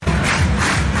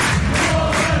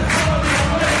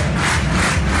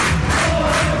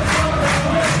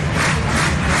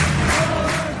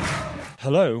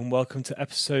Hello and welcome to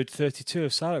episode 32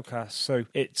 of Salopcast. So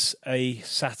it's a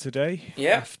Saturday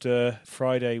after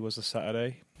Friday was a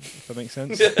Saturday, if that makes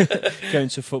sense, going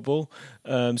to football.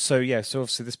 So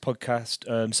obviously this podcast,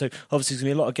 so obviously there's going to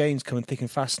be a lot of games coming thick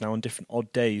and fast now on different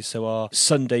odd days. So our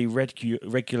Sunday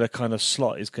regular kind of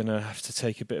slot is going to have to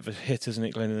take a bit of a hit, isn't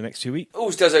it, Glenn, in the next 2 weeks?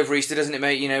 Always does over Easter, doesn't it,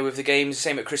 mate? You know, with the games,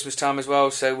 same at Christmas time as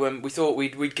well. So we thought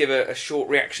we'd give a short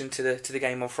reaction to the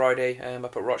game on Friday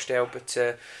up at Rochdale, but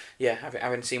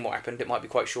having seen what happened, it might be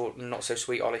quite short and not so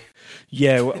sweet, Ollie.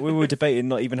 Yeah, we were debating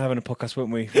not even having a podcast,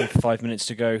 weren't we? With 5 minutes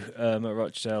to go at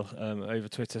Rochdale over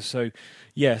Twitter. So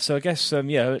I guess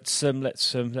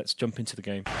let's jump into the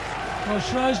game. Well,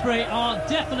 Shrewsbury are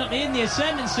definitely in the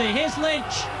ascendancy. Here's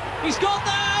Lynch. He's got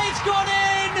that. It's gone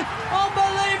in.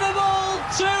 Unbelievable.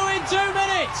 2 in 2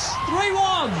 minutes.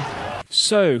 3-1.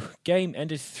 So, game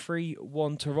ended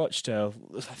 3-1 to Rochdale.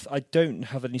 I don't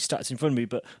have any stats in front of me,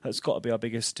 but that's got to be our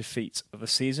biggest defeat of the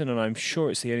season, and I'm sure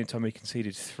it's the only time we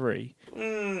conceded 3.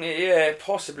 Yeah,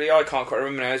 possibly. I can't quite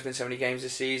remember now. There's been so many games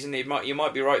this season. You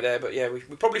might be right there, but yeah, we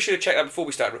probably should have checked that before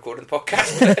we started recording the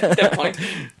podcast. Never mind.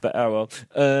 But well.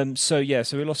 So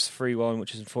we lost 3-1,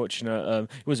 which is unfortunate.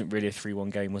 It wasn't really a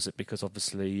 3-1 game, was it? Because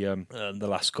obviously the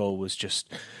last goal was just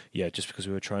because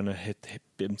we were trying to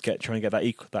get that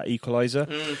equaliser.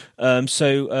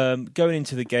 Going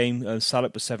into the game,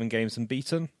 Salop was 7 games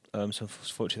unbeaten. So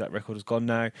unfortunately that record is gone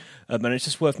now. And it's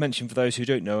just worth mentioning for those who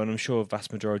don't know, and I'm sure a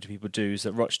vast majority of people do, is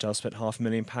that Rochdale spent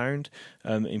 £500,000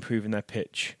 improving their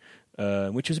pitch,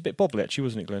 which was a bit bobbly actually,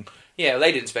 wasn't it, Glenn? Yeah,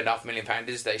 they didn't spend £500,000,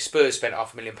 did they? Spurs spent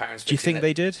 £500,000. Do you think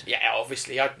they did? Yeah,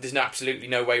 obviously. There's absolutely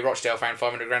no way Rochdale found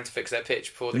 £500,000 to fix their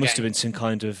pitch before the game. There must have been some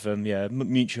kind of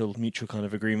mutual kind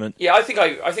of agreement. Yeah, I think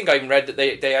I even read that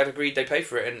they had agreed they pay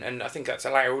for it, and I think that's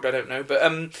allowed. I don't know, but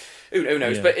who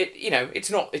knows? Yeah. But it's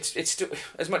not. It's still,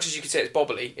 as much as you could say it's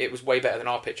bobbly, it was way better than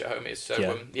our pitch at home is.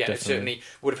 So it certainly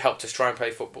would have helped us try and play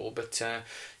football, but.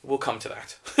 We'll come to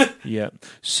that. Yeah.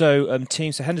 So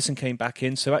Henderson came back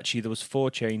in. So actually there was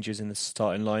 4 changes in the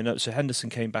starting lineup. So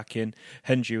Henderson came back in.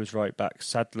 Hendry was right back.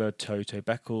 Sadler, Toto,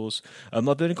 Beckles.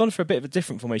 They've gone for a bit of a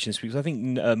different formation this week. I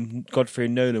think Godfrey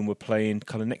and Nolan were playing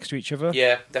kind of next to each other.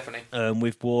 Yeah, definitely.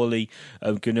 With Worley,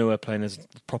 Ganua playing as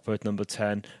proper number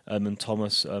 10, and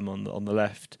Thomas on the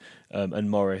left,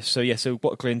 and Morris. So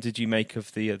what, Glenn, did you make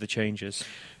of the changes?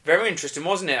 Very interesting,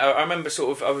 wasn't it? I remember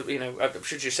I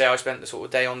should just say I spent the sort of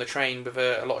day on the train with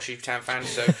a lot of Sheep Town fans.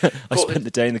 So I spent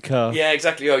the day in the car. Yeah,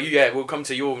 exactly. We'll come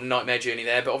to your nightmare journey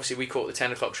there, but obviously we caught the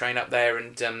 10 o'clock train up there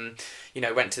and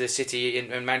went to the city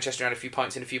in Manchester, had a few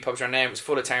pints in a few pubs around there. It was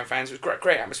full of town fans. It was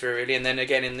great atmosphere really, and then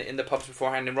again in the pubs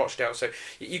beforehand in Rochdale. So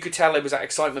you could tell there was that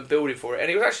excitement building for it, and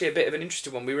it was actually a bit of an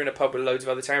interesting one. We were in a pub with loads of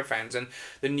other town fans, and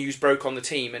the news broke on the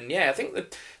team. And I think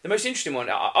the most interesting one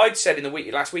I'd said in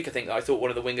the last week. I think that I thought one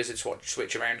of the wingers had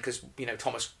switch around because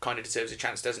Thomas kind of deserves a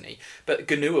chance, doesn't he? But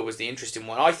Ganua was the interesting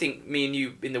one. I think me and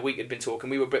you in the week had been talking.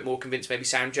 We were a bit more convinced maybe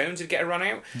Sam Jones would get a run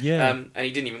out. Yeah. And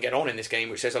he didn't even get on in this game,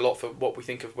 which says a lot for what we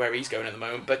think of where he's going at the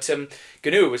moment. But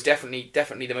Ganua was definitely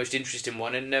the most interesting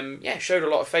one, and showed a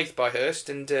lot of faith by Hurst,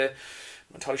 and I'm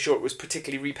not entirely sure it was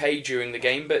particularly repaid during the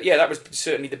game, but that was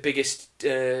certainly the biggest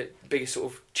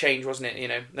sort of change, wasn't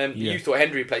it? You thought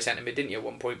Hendry would play centre mid, didn't you, at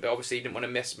one point? But obviously he didn't want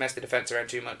to mess the defence around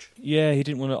too much. Yeah, he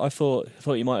didn't want to. I thought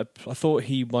he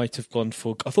might have gone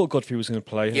for. I thought Godfrey was going to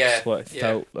play. That's what I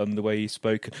felt. The way he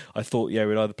spoke, I thought we'd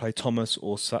either play Thomas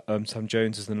or Sam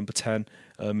Jones as the number 10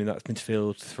 in that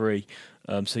midfield 3.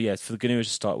 For the Ganua to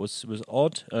start was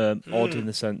odd. Odd in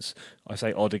the sense, I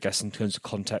say odd, I guess, in terms of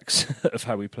context of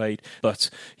how we played. But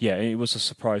it was a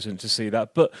surprise to see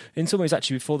that. But in some ways,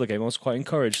 actually, before the game, I was quite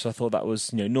encouraged. So I thought that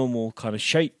was normal kind of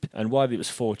shape. And while it was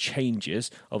 4 changes,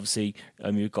 obviously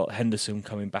you've got Henderson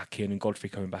coming back in and Godfrey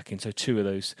coming back in. So 2 of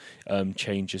those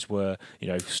changes were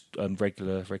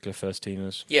regular first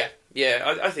teamers.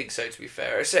 Yeah, I think so, to be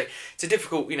fair. I say it's a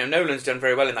difficult, Nolan's done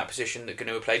very well in that position that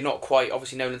Ganua played. Not quite,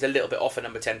 obviously Nolan's a little bit off a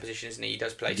number 10 position, isn't he? He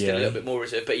does play still a little bit more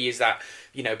reserve, but he is that,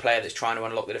 player that's trying to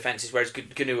unlock the defences, whereas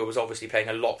Ganua was obviously playing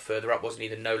a lot further up, wasn't he,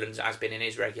 than Nolan's has been in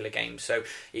his regular games. So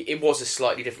it was a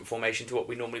slightly different formation to what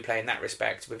we normally play in that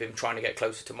respect, with him trying to get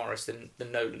closer to Morris than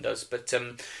Nolan does. But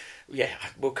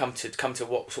we'll come to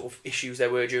what sort of issues there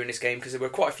were during this game, because there were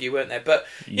quite a few, weren't there? But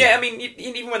I mean,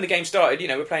 even when the game started,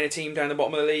 we're playing a team down the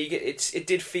bottom of the league. It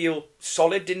did feel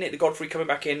solid, didn't it? The Godfrey coming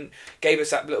back in gave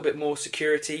us that little bit more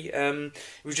security. It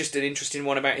was just an interesting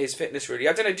one about his fitness, really.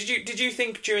 I don't know. Did you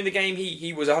think during the game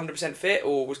he was 100% fit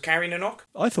or was carrying a knock?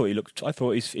 I thought he was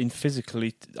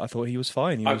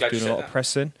fine. He was doing a lot of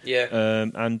pressing. Yeah.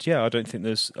 I don't think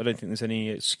there's any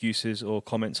excuses or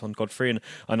comments on Godfrey,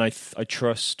 and I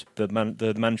trust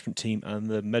the management team and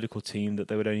the medical team that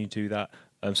they would only do that.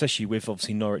 Especially with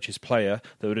obviously Norwich's player,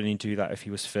 that would only do that if he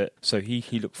was fit. So he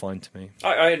looked fine to me.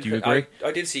 Do you agree?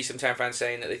 I did see some Town fans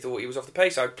saying that they thought he was off the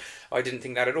pace. I didn't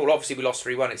think that at all. Obviously, we lost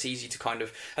 3-1. It's easy to kind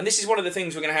of... And this is one of the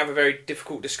things we're going to have a very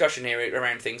difficult discussion here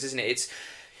around things, isn't it? It's...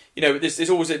 There's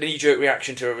always a knee-jerk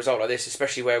reaction to a result like this,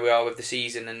 especially where we are with the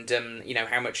season, and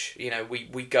how much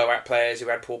we go at players who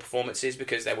had poor performances,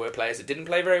 because there were players that didn't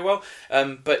play very well.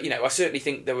 But I certainly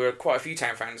think there were quite a few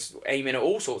Town fans aiming at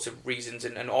all sorts of reasons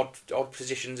and odd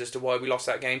positions as to why we lost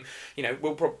that game.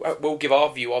 We'll give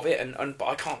our view of it, but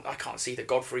I can't see that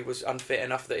Godfrey was unfit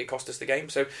enough that it cost us the game.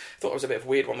 So I thought it was a bit of a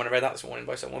weird one when I read that this morning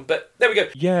by someone. But there we go.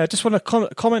 Yeah, I just want to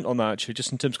comment on that actually,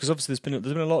 just in terms, because obviously there's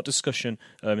been a lot of discussion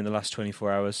in the last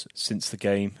 24 hours since the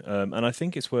game, and I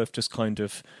think it's worth just kind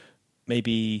of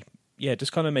maybe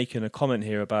just kind of making a comment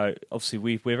here about, obviously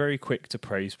we're very quick to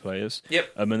praise players.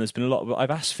 Yep. And there's been a lot of, I've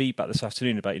asked feedback this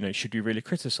afternoon about, should we really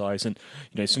criticise? And,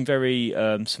 some very,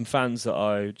 some fans that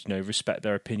I, respect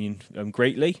their opinion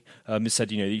greatly, have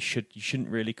said, you shouldn't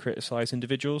really criticise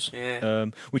individuals. Yeah.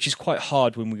 Which is quite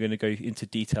hard when we're going to go into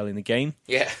detail in the game.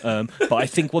 Yeah. But I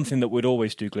think one thing that we'd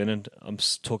always do, Glyn, and I'm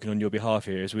talking on your behalf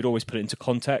here, is we'd always put it into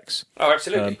context. Oh,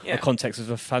 absolutely. A context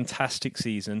of a fantastic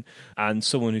season. And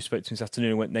someone who spoke to me this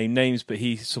afternoon won't name names, but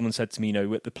someone said to me,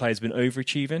 the player's been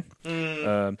overachieving.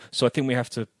 So I think we have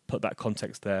to put that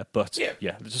context there. But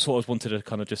just sort of wanted to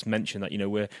kind of just mention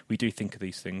that we do think of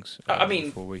these things. I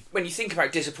mean, when you think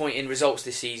about disappointing results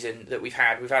this season that we've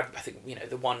had I think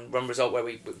the one run result where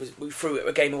we threw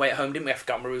a game away at home, didn't we? I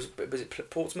forgot, was it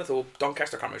Portsmouth or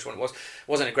Doncaster? I can't remember which one it was. It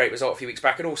wasn't a great result a few weeks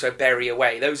back, and also Bury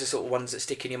away. Those are sort of ones that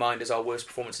stick in your mind as our worst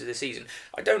performances this season.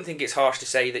 I don't think it's harsh to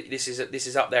say that this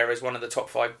is up there as one of the top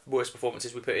 5 worst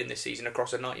performances we put in this season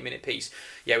across a 90-minute piece.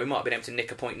 Yeah, we might have been able to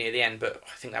nick a point near the end, but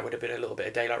I think that would have been a little bit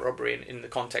of daylight robbery in the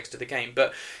context of the game.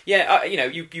 But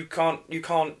you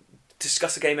can't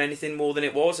discuss a game anything more than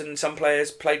it was, and some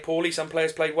players played poorly, some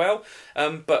players played well,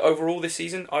 but overall this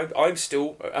season I'm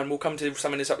still, and we'll come to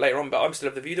summing this up later on, but I'm still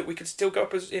of the view that we could still go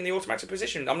up in the automatic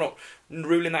position. I'm not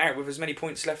ruling that out with as many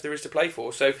points left there is to play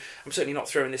for, so I'm certainly not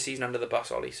throwing this season under the bus,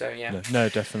 Ollie. So yeah, no,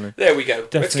 definitely. There we go.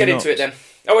 Definitely Let's get into it then.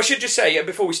 Oh, I should just say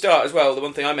before we start as well, the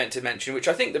one thing I meant to mention, which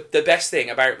I think the best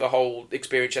thing about the whole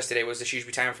experience yesterday was the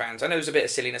Shrewsbury Town fans. I know there was a bit of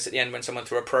silliness at the end when someone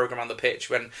threw a programme on the pitch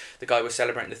when the guy was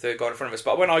celebrating the third goal in front of us,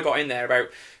 but when I got in there about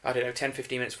 10-15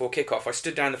 minutes before kick-off, I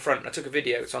stood down the front and I took a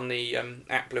video. It's on the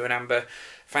at Blue and Amber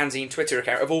fanzine Twitter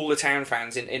account of all the Town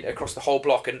fans in across the whole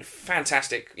block, and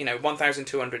fantastic,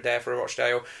 1,200 there for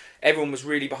Rochdale. Everyone was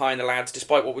really behind the lads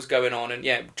despite what was going on, and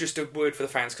just a word for the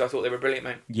fans because I thought they were brilliant,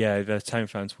 mate. Yeah, the Town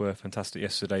fans were fantastic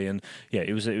yesterday, and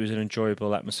it was an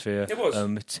enjoyable atmosphere. It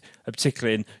was,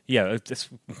 particularly this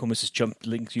almost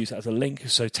just use that as a link.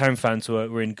 So Town fans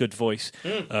were in good voice,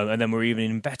 and then we're even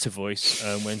in better voice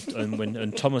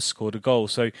when Thomas scored a goal.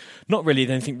 So not really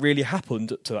anything really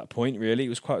happened up to that point. Really, it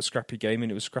was quite a scrappy game,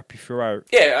 and it was scrappy throughout.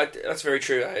 Yeah, that's very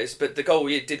true. That is, but the goal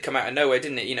did come out of nowhere,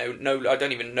 didn't it? I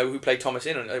don't even know who played Thomas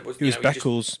in. It was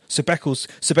Beckles.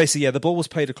 So basically, the ball was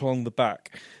played along the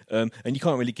back, and you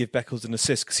can't really give Beckles an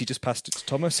assist because he just passed it to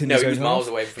Thomas. He was miles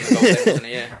away from the goal, then, wasn't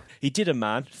he? Yeah. He did a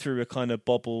man through a kind of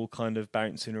bobble, kind of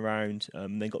bouncing around,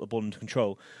 then got the ball under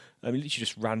control. He literally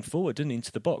just ran forward, didn't he,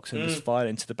 into the box and just fired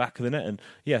into the back of the net. And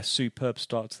superb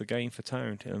start to the game for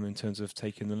Town in terms of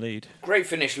taking the lead. Great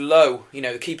finish, low.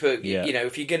 The keeper.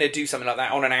 If you're going to do something like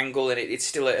that on an angle and it's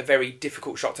still a very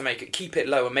difficult shot to make, keep it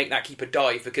low and make that keeper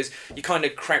dive, because you kind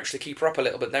of crouch the keeper up a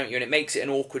little bit, don't you? And it makes it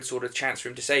an awkward sort of chance for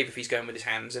him to save if he's going with his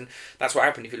hands. And that's what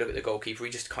happened if you look at the goalkeeper.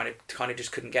 He just kind of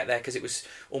just couldn't get there because it was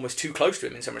almost too close to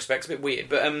him in some respects. A bit weird,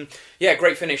 but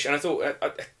great finish. And I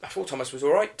thought Thomas was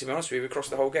all right, to be honest with you, across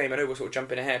the whole game. I know we're sort of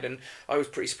jumping ahead, and I was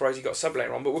pretty surprised he got a sub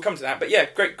later on, but we'll come to that. But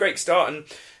great start, and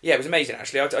it was amazing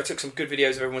actually. I took some good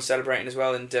videos of everyone celebrating as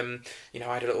well, and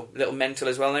I had a little mental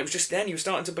as well, and it was just then you were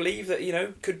starting to believe that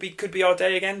could be our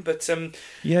day again. But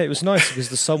it was nice because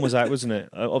the sun was out, wasn't it?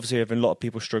 Obviously, a lot of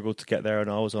people struggled to get there,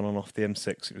 and I was on and off the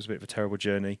M6. It was a bit of a terrible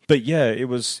journey, but it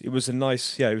was a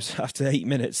nice. It was after 8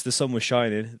 minutes, the sun was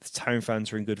shining. The Town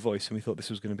fans were in good voice, and we thought this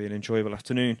was going to be an enjoyable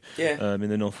afternoon. In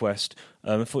the northwest.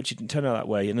 Unfortunately, it didn't turn out that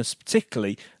way, and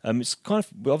particularly, it's kind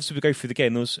of obviously we go through the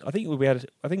game. I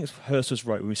think Hurst was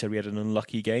right when we said we had an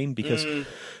unlucky game because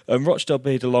Rochdale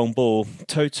played a long ball.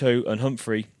 Toto and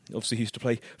Humphrey, obviously he used to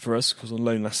play for us, was on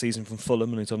loan last season from Fulham,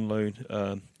 and he's on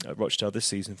loan at Rochdale this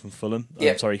season from Fulham.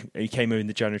 He came in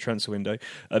the January transfer window.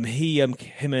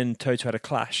 Him and Toto had a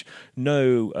clash.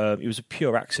 It was a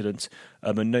pure accident.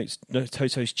 And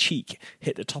Toto's cheek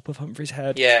hit the top of Humphrey's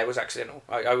head. Yeah, it was accidental.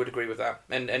 I would agree with that.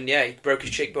 And he broke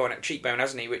his cheekbone,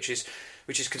 hasn't he? Which is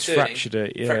which is concerning. Fractured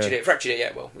it, yeah. Fractured it,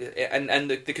 yeah. Well, and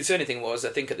the concerning thing was, I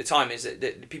think at the time, is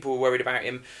that people were worried about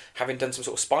him having done some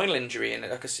sort of spinal injury, and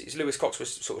Lewis Cox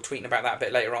was sort of tweeting about that a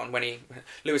bit later on when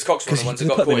Lewis Cox was one of the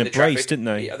ones that got caught in the brace, traffic. Didn't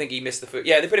they? I think he missed the foot.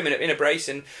 Yeah, they put him in a brace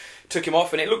and took him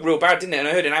off, and it looked real bad, didn't it? And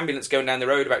I heard an ambulance going down the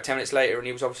road about 10 minutes later, and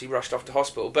he was obviously rushed off to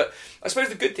hospital. But I suppose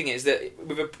the good thing is that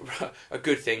with a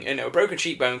good thing, a broken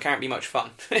cheekbone can't be much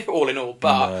fun, all in all.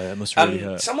 But no, it must really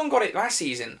hurt. Someone got it last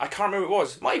season. I can't remember who it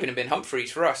was. Might even have been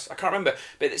Humphreys for us. I can't remember.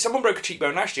 But someone broke a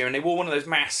cheekbone last year, and they wore one of those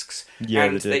masks. Yeah,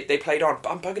 and they played on.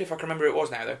 But I'm buggered if I can remember who it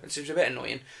was now, though. It seems a bit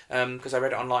annoying because I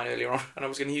read it online earlier on, and I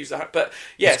was going to use that. But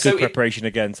yeah, it's good preparation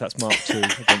against. That's Mark 2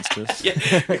 against us.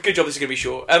 Yeah, good job. This is going to be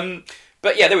short.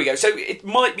 But yeah, there we go. So it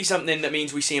might be something that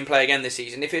means we see him play again this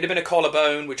season. If it had been a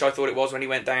collarbone, which I thought it was when he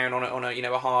went down on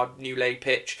a hard new laid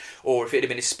pitch, or if it had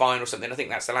been his spine or something, I think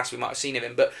that's the last we might have seen of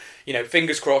him. But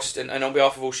fingers crossed, and on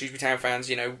behalf of all Shrewsbury Town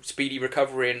fans, speedy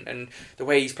recovery and the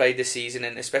way he's played this season,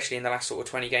 and especially in the last sort of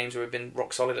 20 games where we've been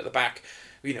rock solid at the back.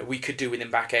 We could do with him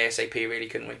back ASAP, really,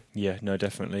 couldn't we? Yeah, no,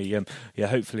 definitely.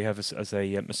 Hopefully have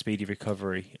a speedy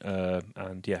recovery,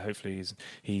 and hopefully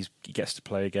he gets to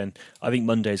play again. I think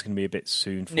Monday is going to be a bit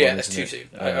soon for him. Yeah, that's too soon.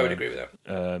 I would agree with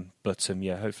that. But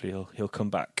hopefully he'll come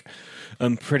back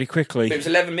pretty quickly. But it was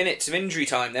 11 minutes of injury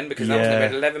time then, because that was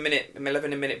an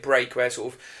 11 minute break where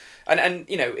sort of. And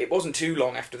it wasn't too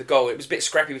long after the goal. It was a bit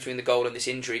scrappy between the goal and this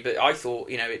injury, but I thought,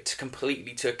 it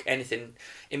completely took anything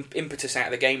impetus out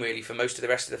of the game, really, for most of the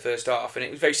rest of the first half. And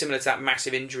it was very similar to that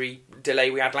massive injury delay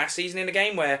we had last season in the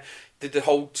game, where the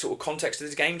whole sort of context of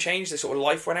this game changed. The sort of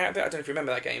life went out a bit. I don't know if you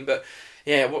remember that game, but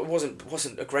yeah, it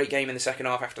wasn't a great game in the second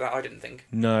half after that, I didn't think.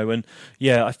 No, and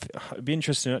it'd be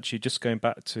interesting, actually, just going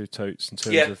back to Totes in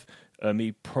terms of...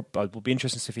 it will be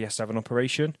interesting to see if he has to have an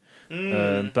operation.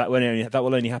 That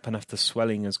will only happen after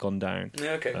swelling has gone down.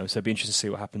 Okay. So it'll be interesting to see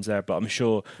what happens there. But I'm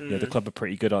sure the club are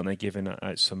pretty good, aren't they, giving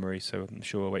out summary? So I'm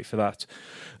sure we'll wait for that.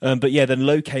 Then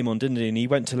Lowe came on, didn't he? And he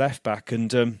went to left back, and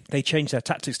they changed their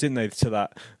tactics, didn't they, to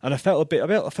that? And I felt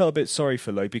a bit sorry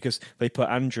for Lowe because they put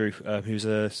Andrew, who's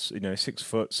a 6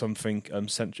 foot something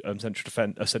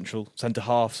central centre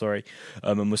half,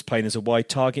 and was playing as a wide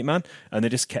target man, and they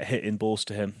just kept hitting balls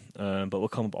to him. But we'll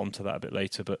come on to that a bit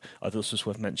later. But I thought it was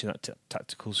worth mentioning that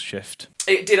tactical shift.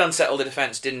 It did unsettle the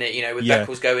defence, didn't it? With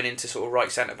Beckles going into sort of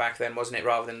right centre back then, wasn't it,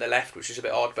 rather than the left, which was a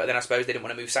bit odd. But then I suppose they didn't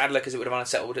want to move Sadler because it would have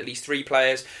unsettled at least 3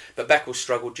 players. But Beckles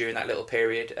struggled during that little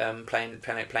period, playing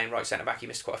right centre back. He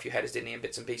missed quite a few headers, didn't he, in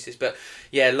bits and pieces. But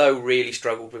yeah, Lowe really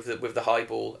struggled with the high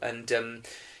ball, and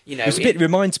it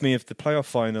reminds me of the playoff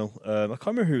final. I can't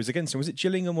remember who it was against. Was it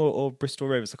Gillingham or Bristol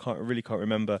Rovers? I really can't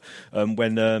remember.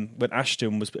 When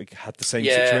Ashton had the same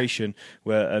situation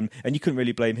where, and you couldn't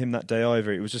really blame him that day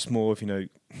either. It was just more of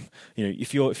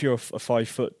if you're a 5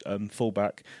 foot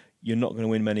fullback, you're not going to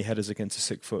win many headers against a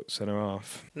 6 foot centre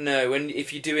half. No, and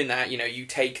if you're doing that, you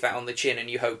take that on the chin, and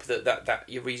you hope that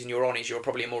your reason you're on is you're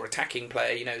probably a more attacking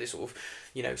player. This sort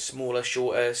of smaller,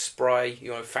 shorter, spry,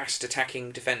 fast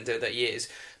attacking defender that he is.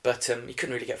 But he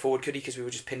couldn't really get forward, could he? Because we were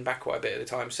just pinned back quite a bit at the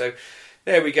time. So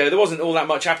there we go. There wasn't all that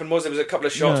much happened, was there? There was a couple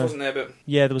of shots, wasn't there? But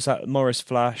yeah, there was that Morris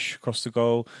flash across the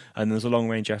goal, and there was a long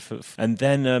range effort, and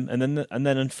then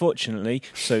unfortunately,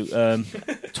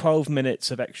 12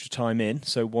 minutes of extra time in,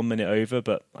 so 1 minute over.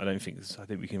 But I think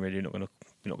we can really not going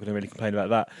to really complain about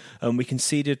that. We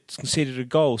conceded a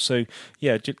goal. So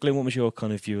yeah, Glenn, what was your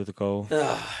kind of view of the goal?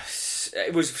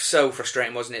 It was so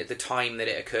frustrating, wasn't it? The time that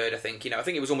it occurred, I think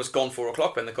it was almost gone 4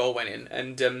 o'clock when the goal went in,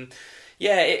 and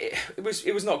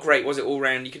it was not great, was it? All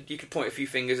round, you could point a few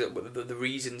fingers at the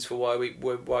reasons for why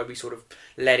we sort of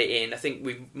let it in. I think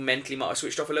we mentally might have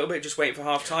switched off a little bit, just waiting for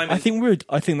half time. I think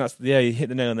that's you hit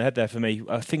the nail on the head there for me.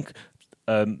 I think.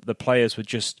 The players were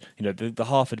just, the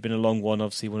half had been a long one.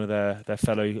 Obviously, one of their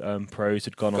fellow pros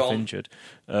had gone off injured.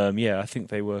 I think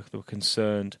they were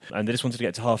concerned, and they just wanted to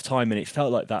get to half time, and it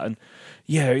felt like that. And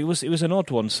it was an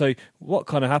odd one. So what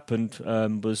kind of happened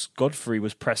was Godfrey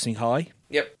was pressing high.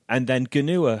 Yep. And then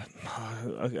Ganua,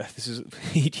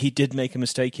 he did make a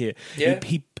mistake here. Yeah.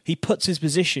 He puts his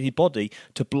body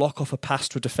to block off a pass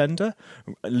to a defender,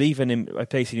 leaving him,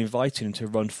 basically inviting him to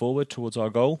run forward towards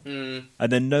our goal. And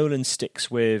then Nolan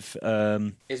sticks with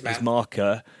his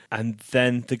marker, and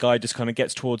then the guy just kind of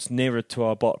gets nearer to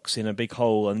our box in a big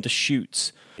hole and just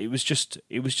shoots. It was just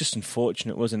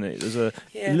unfortunate, wasn't it? There's a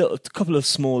couple of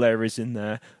small errors in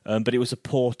there, but it was a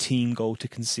poor team goal to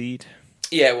concede.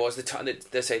 Yeah, it was. The time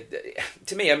they say,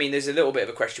 to me, I mean, there's a little bit of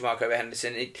a question mark over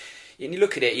Henderson. and you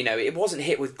look at it, it wasn't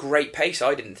hit with great pace.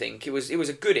 I didn't think it was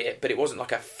a good hit, but it wasn't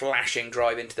like a flashing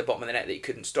drive into the bottom of the net that he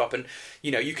couldn't stop. And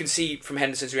you can see from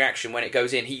Henderson's reaction when it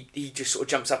goes in, he just sort of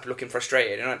jumps up looking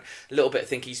frustrated, and I a little bit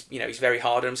think he's very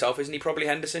hard on himself, isn't he? Probably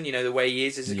Henderson, the way he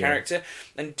is as a character,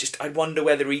 and just I wonder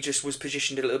whether he just was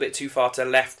positioned a little bit too far to the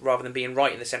left rather than being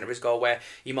right in the centre of his goal, where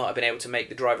he might have been able to make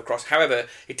the drive across. However,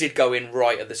 it did go in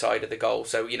right at the side of the goal,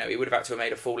 so he would have had to have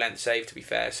made a full length save, to be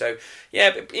fair. So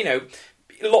yeah, but,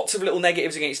 lots of little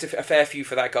negatives against a fair few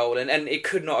for that goal, and it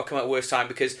could not have come at a worse time,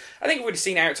 because I think we would have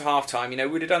seen it out to half time.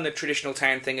 We'd have done the traditional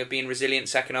Town thing of being resilient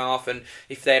second half, and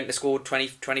if they hadn't scored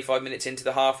 20-25 minutes into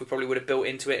the half, we probably would have built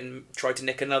into it and tried to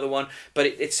nick another one. But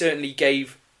it certainly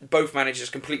gave both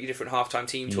managers completely different half-time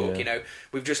team talk.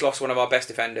 We've just lost one of our best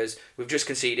defenders, we've just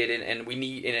conceded, and we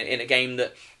need in a game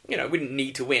that we didn't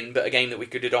need to win, but a game that we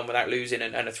could have done without losing,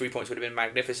 and a 3 points would have been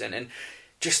magnificent. And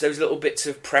just those little bits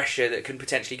of pressure that can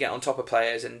potentially get on top of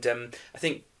players. And I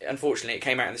think, unfortunately, it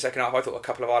came out in the second half. I thought a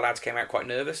couple of our lads came out quite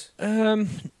nervous. A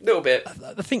little bit.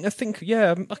 I think,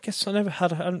 yeah. I guess I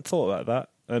hadn't thought about that.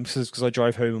 Because I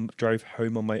drove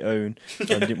home on my own,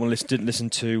 and didn't listen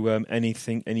to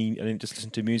anything. I didn't just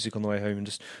listen to music on the way home, and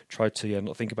just tried to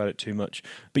not think about it too much.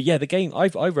 But yeah, the game. I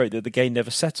wrote that the game never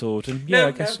settled, and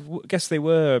I guess they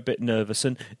were a bit nervous,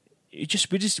 and it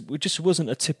just wasn't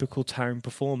a typical Town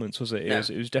performance, was it?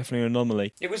 It was definitely an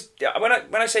anomaly. It was when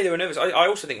I say they were nervous, I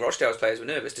also think Rochdale's players were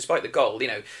nervous, despite the goal.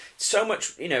 So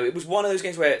much. It was one of those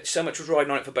games where so much was riding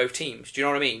on it for both teams. Do you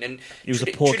know what I mean? And it was a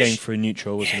poor game for a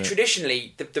neutral, wasn't it?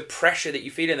 Traditionally, the pressure that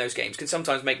you feel in those games can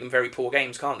sometimes make them very poor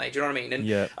games, can't they? Do you know what I mean?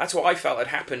 And that's what I felt had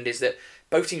happened, is that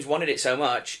both teams wanted it so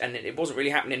much, and it wasn't really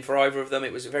happening for either of them.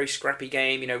 It was a very scrappy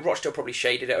game. Rochdale probably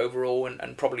shaded it overall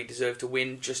and probably deserved to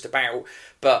win just about.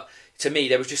 But to me,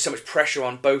 there was just so much pressure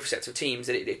on both sets of teams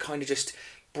that it kind of just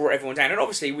brought everyone down. And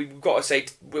obviously, we've got to say,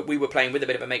 we were playing with a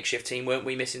bit of a makeshift team, weren't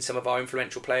we? Missing some of our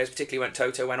influential players, particularly when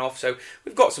Toto went off. So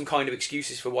we've got some kind of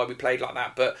excuses for why we played like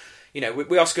that. But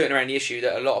we are skirting around the issue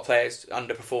that a lot of players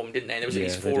underperformed, didn't they? And there was at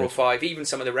least 4 or 5, even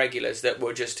some of the regulars, that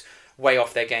were just way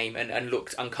off their game and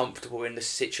looked uncomfortable in the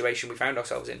situation we found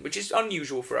ourselves in, which is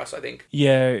unusual for us, I think.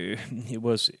 Yeah, it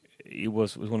was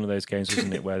one of those games,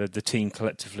 wasn't it, where the team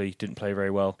collectively didn't play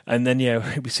very well. And then,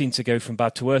 we seemed to go from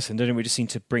bad to worse, and didn't we? Just seemed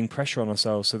to bring pressure on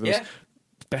ourselves. So there was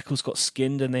Beccles got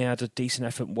skinned, and they had a decent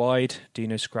effort wide,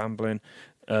 Dino scrambling.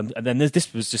 And then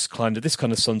this kind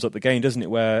of sums up the game, doesn't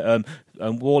it, where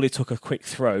Worley took a quick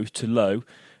throw to Lowe,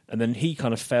 and then he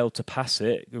kind of failed to pass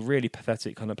it, a really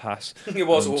pathetic kind of pass. It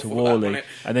was awful, to Worley, wasn't it?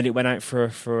 And then it went out for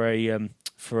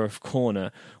a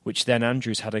corner, which then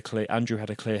Andrew had a clear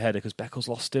header because Beccles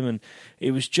lost him, and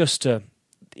it was just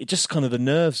kind of the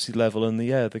nerves level and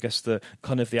the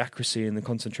kind of the accuracy and the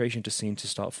concentration just seemed to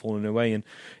start falling away, and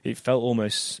it felt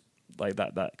almost like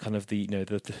that kind of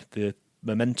the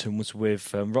momentum was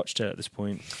with Rochdale at this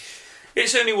point. It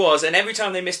certainly was, and every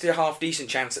time they missed a half-decent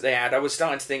chance that they had, I was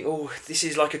starting to think, this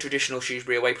is like a traditional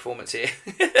Shrewsbury away performance here.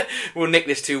 We'll nick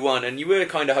this 2-1, and you were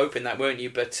kind of hoping that, weren't you?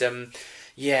 But there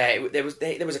was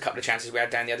a couple of chances we had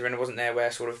down the other end, wasn't there,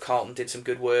 where sort of Carlton did some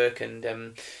good work, and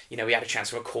we had a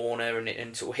chance from a corner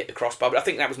and sort of hit the crossbar. But I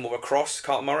think that was more a cross,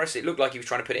 Carlton Morris. It looked like he was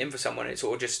trying to put it in for someone, and it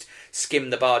sort of just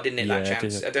skimmed the bar, didn't it? That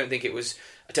chance. I don't think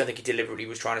he deliberately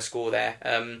was trying to score there.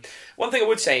 One thing I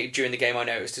would say during the game I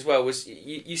noticed as well was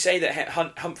you say that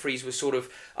Humphreys was sort of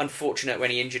unfortunate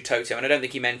when he injured Toto, and I don't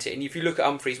think he meant it. And if you look at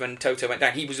Humphreys when Toto went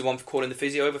down, he was the one for calling the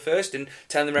physio over first and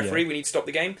telling the referee we need to stop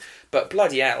the game. But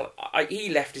bloody hell, he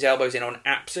left his elbows in on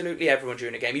absolutely everyone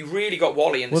during the game. He really got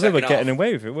Wally in the second half. Well, they were getting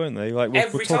away with it, weren't they? Like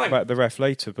we'll talk about the ref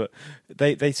later, but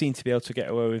they seemed to be able to get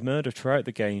away with murder throughout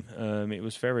the game. It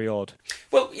was very odd.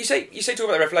 Well, you say talk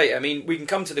about the ref later. I mean, we can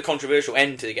come to the controversial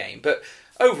end to the game, but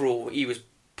overall, he was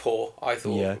poor, I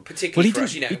thought, particularly for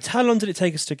us. How long did it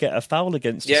take us to get a foul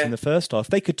against us in the first half?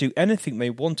 They could do anything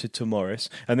they wanted to Morris,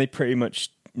 and they pretty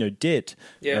much did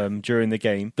during the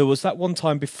game. There was that one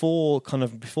time before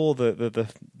the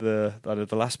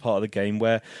last part of the game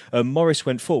where Morris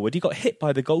went forward. He got hit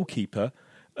by the goalkeeper.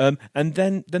 And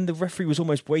then the referee was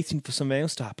almost waiting for something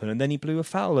else to happen, and then he blew a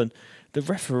foul. And the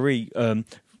referee,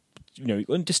 he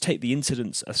wouldn't just take the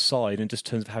incidents aside in just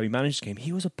terms of how he managed the game.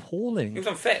 He was appalling. He was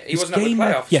unfit. He wasn't up with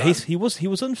playoffs. Yeah, he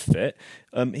was unfit.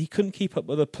 He couldn't keep up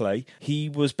with the play. He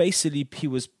was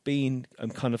being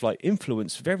kind of like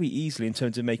influenced very easily in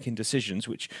terms of making decisions,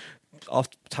 which our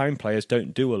Town players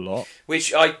don't do a lot.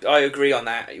 Which I agree on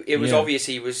that. It was obvious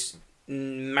he was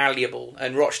malleable,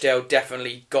 and Rochdale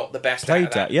definitely got the best out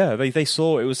of that. Yeah, they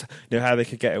saw it was how they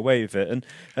could get away with it,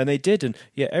 and they did, and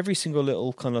every single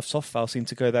little kind of soft foul seemed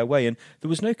to go their way, and there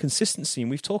was no consistency.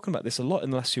 And we've talked about this a lot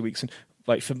in the last few weeks, and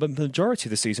like for the majority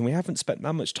of the season, we haven't spent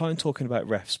that much time talking about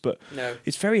refs, but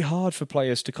it's very hard for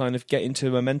players to kind of get into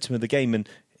the momentum of the game. And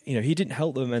he didn't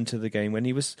help the momentum of the game when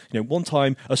he was, one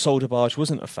time a shoulder barge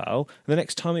wasn't a foul, and the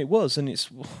next time it was, and it's,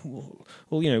 well,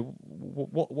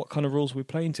 what kind of rules are we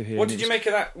playing to here? What did you make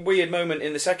of that weird moment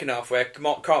in the second half where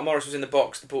Carlton Morris was in the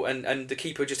box, and the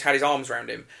keeper just had his arms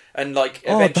around him, and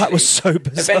eventually, that was so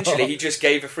bizarre. Eventually, he just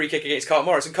gave a free kick against Carlton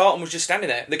Morris, and Carlton was just standing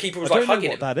there. The keeper was hugging him. I don't know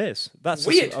what that is. That's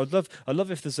weird. I'd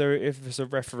love if there's a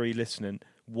referee listening.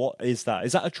 What is that?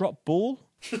 Is that a drop ball?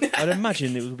 I'd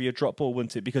imagine it would be a drop ball,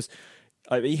 wouldn't it? Because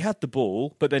he had the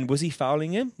ball, but then was he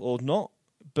fouling him or not?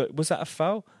 But was that a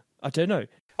foul? I don't know.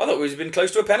 I thought it was been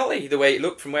close to a penalty, the way it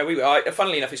looked from where we were.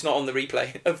 Funnily enough, it's not on the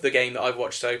replay of the game that I've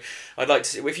watched, so I'd like to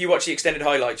see. If you watch the extended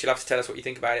highlights, you'll have to tell us what you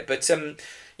think about it. But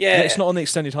it's not on the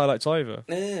extended highlights either.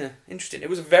 Interesting. It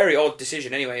was a very odd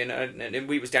decision anyway, and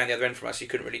we was down the other end from us, so you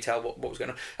couldn't really tell what was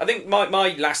going on. I think my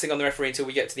last thing on the referee until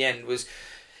we get to the end was,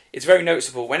 it's very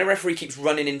noticeable when a referee keeps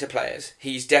running into players,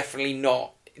 he's definitely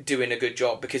not doing a good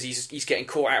job, because he's getting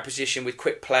caught out of position with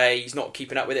quick play, he's not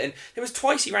keeping up with it. And there was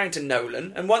twice he ran into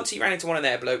Nolan, and once he ran into one of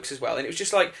their blokes as well, and it was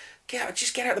just like,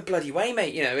 just get out of the bloody way,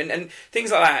 mate, and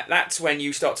things like that. That's when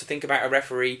you start to think about a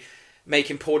referee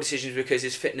making poor decisions because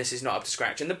his fitness is not up to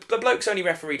scratch. And the bloke's only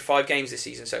refereed 5 games this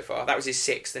season so far. That was his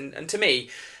 6th, and to me,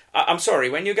 I'm sorry,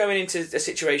 when you're going into a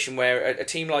situation where a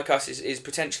team like us is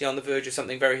potentially on the verge of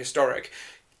something very historic,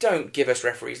 don't give us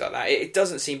referees like that. It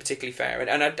doesn't seem particularly fair.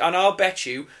 And I'll bet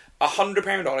you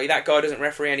 £100, Ollie, that guy doesn't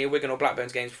referee any Wigan or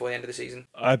Blackburn's games before the end of the season.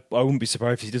 I wouldn't be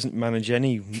surprised if he doesn't manage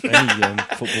any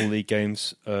Football League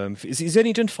games. He's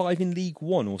only done 5 in League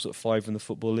One, or sort of 5 in the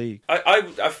Football League. I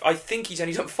think he's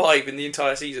only done 5 in the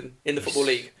entire season in the Football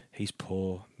League. He's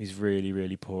poor. He's really,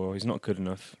 really poor. He's not good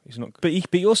enough. He's not. But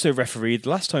he also refereed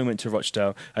last time he went to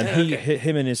Rochdale, and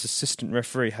him and his assistant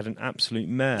referee had an absolute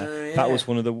mare. That was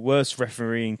one of the worst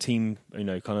refereeing team, kind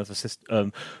of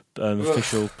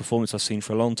official performance I've seen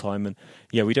for a long time. And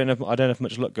I don't have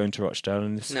much luck going to Rochdale,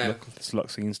 and this luck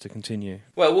seems to continue.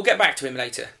 Well, we'll get back to him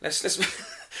later. Let's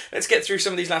let's get through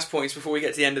some of these last points before we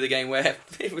get to the end of the game, where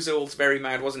it was all very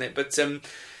mad, wasn't it? But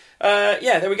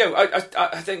there we go.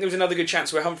 I think there was another good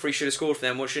chance where Humphrey should have scored for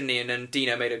them, shouldn't he? And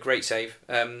Dino made a great save,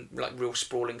 real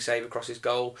sprawling save across his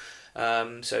goal.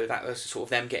 So that was sort of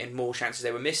them getting more chances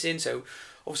they were missing. So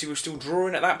obviously we were still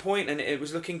drawing at that point, and it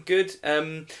was looking good.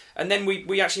 And then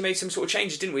we actually made some sort of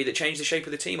changes, didn't we, that changed the shape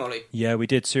of the team, Ollie? Yeah, we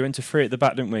did. So we went to 3 at the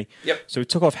back, didn't we? Yep. So we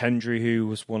took off Hendry, who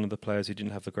was one of the players who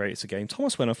didn't have the greatest of game.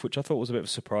 Thomas went off, which I thought was a bit of a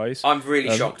surprise. I'm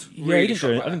really shocked. I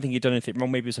didn't think he'd done anything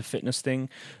wrong. Maybe it was a fitness thing.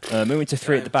 We went to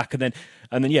 3 at the back, and then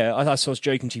I was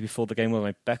joking to you before the game,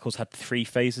 where Beckles had 3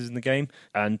 phases in the game,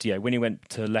 and when he went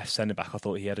to left centre back, I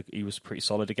thought he was pretty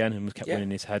solid again and kept winning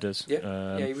his headers.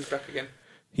 Yeah, he was back again.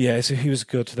 Yeah, so he was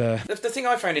good there. The thing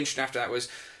I found interesting after that was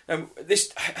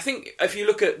this. I think if you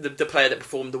look at the player that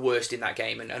performed the worst in that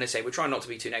game, and I say we're trying not to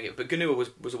be too negative, but Ganua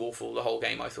was awful the whole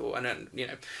game, I thought, and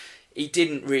he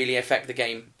didn't really affect the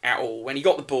game at all. When he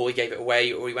got the ball, he gave it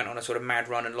away, or he went on a sort of mad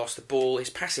run and lost the ball. His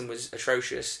passing was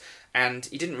atrocious, and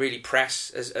he didn't really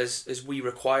press as we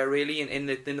require really in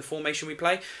the formation we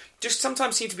play. Just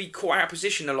sometimes seemed to be caught out of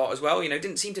position a lot as well.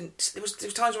 Didn't seem to. There was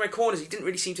times where corners, he didn't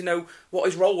really seem to know what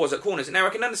his role was at corners. And now I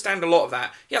can understand a lot of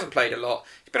that. He hasn't played a lot.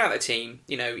 He's been out of the team.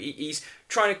 He's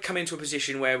trying to come into a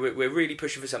position where we're really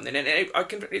pushing for something. And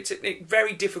it's a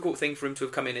very difficult thing for him to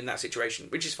have come in that situation,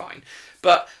 which is fine.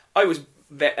 But I was.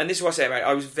 And this is what I say about it.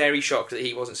 I was very shocked that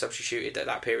he wasn't substituted at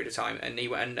that period of time,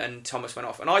 and Thomas went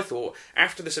off. And I thought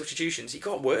after the substitutions, he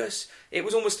got worse. It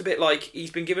was almost a bit like he's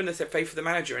been given the faith of the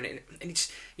manager, and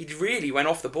he really went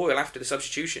off the boil after the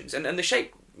substitutions. And the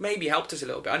shape maybe helped us a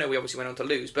little bit. I know we obviously went on to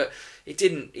lose, but it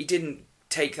didn't. He didn't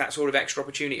take that sort of extra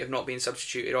opportunity of not being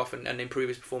substituted off and improve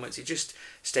his performance. He just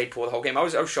stayed poor the whole game. I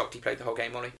was shocked he played the whole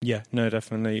game, Ollie. Yeah, no,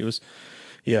 definitely it was.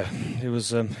 Yeah, it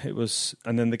was,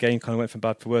 and then the game kind of went from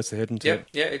bad for worse, didn't it?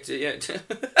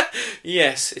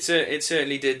 Yes, it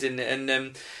certainly did, didn't it?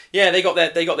 And they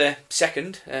got their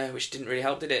second, which didn't really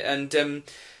help, did it? And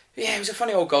it was a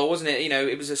funny old goal, wasn't it?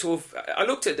 It was a sort of. I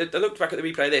looked back at the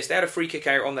replay of this. They had a free kick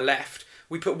out on the left.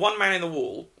 We put one man in the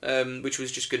wall, which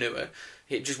was just Ganua.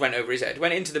 It just went over his head.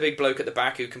 Went into the big bloke at the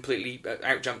back who completely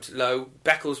out-jumped low.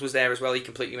 Beckles was there as well. He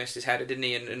completely missed his header, didn't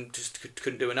he? And just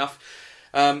couldn't do enough.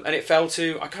 And it fell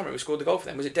to, I can't remember who scored the goal for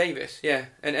them. Was it Davis? Yeah.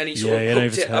 And he sort of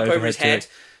hooked it up over his head.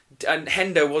 And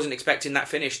Hendo wasn't expecting that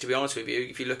finish, to be honest with you,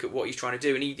 if you look at what he's trying to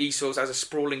do. And he sort of has a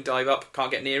sprawling dive up,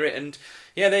 can't get near it. And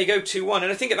yeah, there you go, 2-1.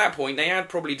 And I think at that point, they had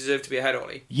probably deserved to be ahead,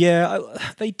 Ollie. Yeah,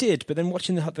 they did. But then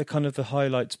watching the kind of the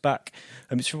highlights back,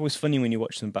 it's always funny when you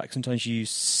watch them back. Sometimes you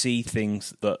see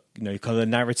things that, kind of the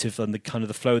narrative and the kind of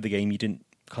the flow of the game you didn't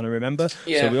kind of remember.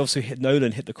 Yeah. So we also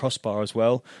Nolan hit the crossbar as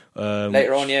well.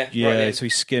 Later on, yeah. Yeah, right, so he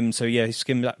skimmed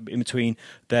that in between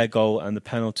their goal and the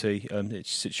penalty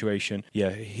situation.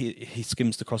 Yeah, he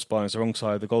skims the crossbar as the wrong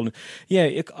side of the goal.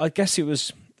 Yeah, I guess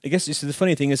it's the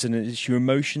funny thing, isn't it? Is your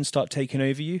emotions start taking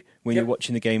over you when you're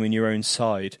watching the game on your own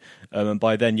side. And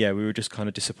by then, we were just kind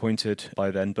of disappointed by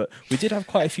then. But we did have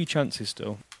quite a few chances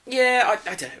still. Yeah,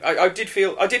 I don't know. I did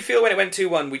feel when it went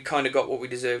 2-1, we'd kind of got what we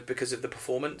deserved because of the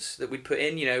performance that we'd put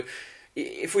in.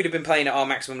 If we'd have been playing at our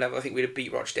maximum level, I think we'd have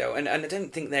beat Rochdale. And I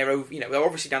don't think they're over. They're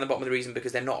obviously down the bottom of the reason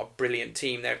because they're not a brilliant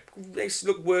team. They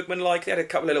look workmanlike. They had a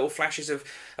couple of little flashes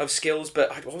of skills, but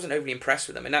I wasn't overly impressed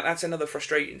with them. And that's another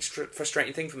frustrating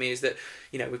thing for me is that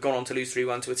we've gone on to lose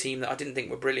 3-1 to a team that I didn't think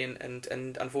were brilliant,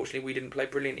 and unfortunately we didn't play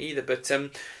brilliant either. But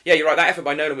yeah, you're right. That effort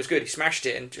by Nolan was good. He smashed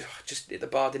it and just hit the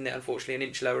bar, didn't it? Unfortunately, an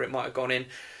inch lower, it might have gone in.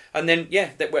 And then,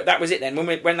 that was it then.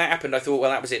 When that happened, I thought, well,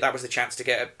 that was it. That was the chance to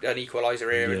get an equaliser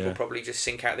here and we'll probably just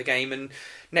sink out the game. And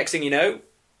next thing you know,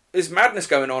 there's madness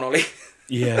going on, Ollie.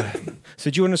 Yeah. So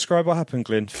do you want to describe what happened,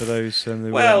 Glyn, for those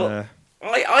who weren't there?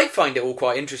 I find it all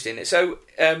quite interesting. So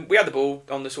we had the ball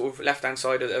on the sort of left-hand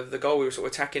side of the goal. We were sort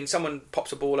of attacking. Someone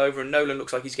pops a ball over and Nolan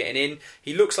looks like he's getting in.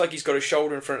 He looks like he's got his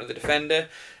shoulder in front of the defender.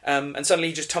 And suddenly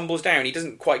he just tumbles down. He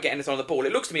doesn't quite get anything on the ball.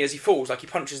 It looks to me as he falls like he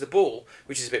punches the ball,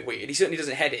 which is a bit weird. He certainly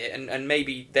doesn't head it, and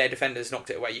maybe their defenders knocked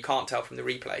it away. You can't tell from the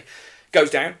replay. Goes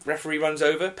down, referee runs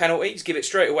over, penalties, give it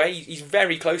straight away. He's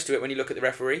very close to it when you look at the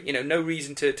referee. No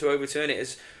reason to overturn it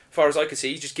as far as I could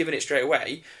see. He's just given it straight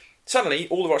away. Suddenly,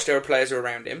 all the Rochdale players are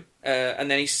around him, and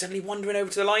then he's suddenly wandering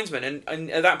over to the linesman. And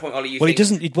at that point, Ollie, he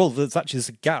doesn't. Well, there's actually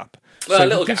a gap. Well, so a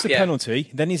little he gives gap, the penalty.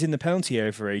 Then he's in the penalty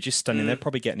area for ages, standing there,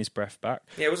 probably getting his breath back.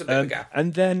 Yeah, it was a bit of a gap.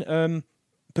 And then,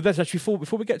 but that's actually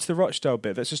before we get to the Rochdale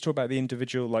bit. Let's just talk about the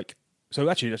individual. So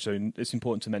actually, it's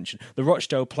important to mention the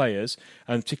Rochdale players,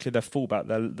 and particularly their fullback,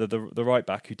 the right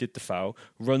back who did the foul,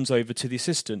 runs over to the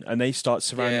assistant, and they start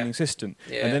surrounding the assistant,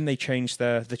 and then they change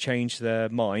their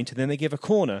mind, and then they give a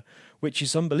corner, which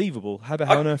is unbelievable. How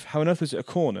on earth was it a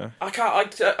corner? I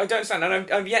don't understand,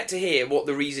 and I've yet to hear what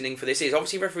the reasoning for this is.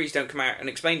 Obviously, referees don't come out and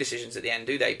explain decisions at the end,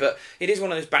 do they? But it is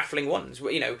one of those baffling ones.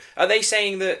 Are they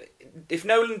saying that if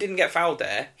Nolan didn't get fouled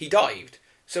there, he dived?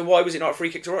 So why was it not a free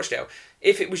kick to Rochdale?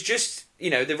 If it was just, the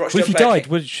Rochdale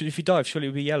if he dived, surely it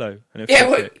would be yellow.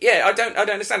 I don't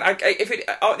understand.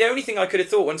 The only thing I could have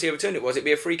thought once he overturned it was it'd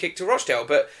be a free kick to Rochdale,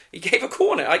 but he gave a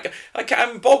corner.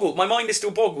 I'm boggled. My mind is still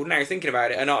boggled now thinking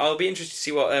about it, and I'll be interested to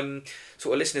see what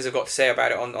sort of listeners have got to say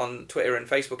about it on Twitter and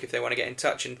Facebook if they want to get in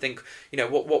touch and think,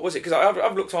 what was it? Because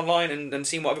I've looked online and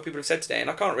seen what other people have said today, and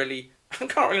I can't really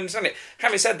understand it.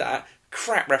 Having said that,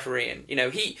 crap refereeing.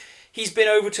 He's been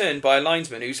overturned by a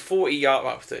linesman who's 20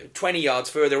 yards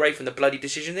further away from the bloody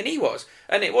decision than he was.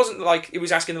 And it wasn't like it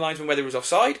was asking the linesman whether it was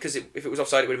offside, because if it was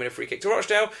offside, it would have been a free kick to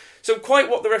Rochdale. So quite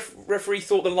what the referee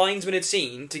thought the linesman had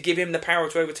seen to give him the power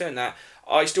to overturn that,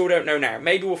 I still don't know now.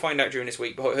 Maybe we'll find out during this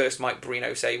week. But Hurst might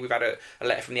say we've had a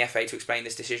letter from the FA to explain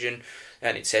this decision,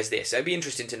 and it says this. It'd be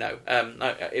interesting to know.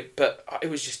 But it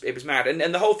was mad.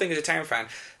 And the whole thing as a Town fan,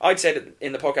 I'd said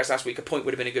in the podcast last week a point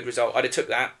would have been a good result. I'd have took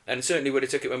that, and certainly would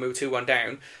have took it when we were 2-1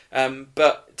 down.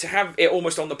 But to have it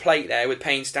almost on the plate there with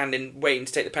Payne standing waiting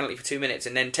to take the penalty for 2 minutes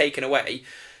and then taken away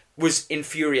was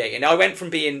infuriating. I went from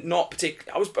being not particularly...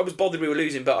 I was bothered we were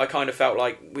losing, but I kind of felt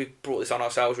like we brought this on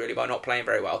ourselves really by not playing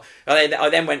very well. I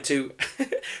then went to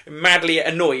madly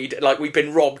annoyed, like we've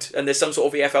been robbed and there's some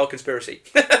sort of EFL conspiracy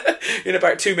in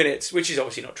about 2 minutes, which is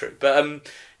obviously not true. But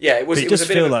it was. But it does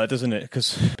feel like, doesn't it?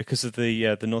 Because of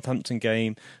the Northampton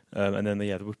game, and then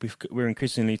we're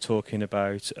increasingly talking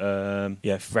about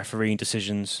refereeing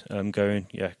decisions going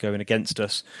against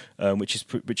us, which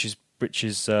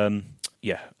is.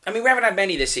 I mean, we haven't had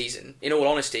many this season, in all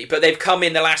honesty, but they've come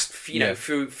in the last,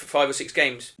 through 5 or 6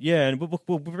 games. Yeah, and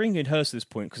we'll bring in Hurst at this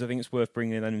point because I think it's worth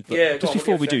bringing in. Just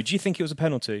before we do you think it was a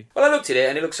penalty? Well, I looked at it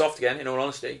and it looked soft again. In all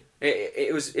honesty,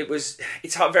 it's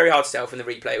very hard to tell from the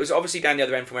replay. It was obviously down the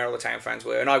other end from where all the Town fans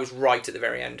were, and I was right at the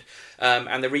very end.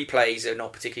 And the replays are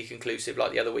not particularly conclusive,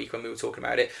 like the other week when we were talking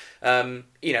about it.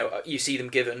 You see them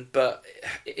given, but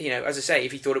as I say,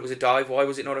 if he thought it was a dive, why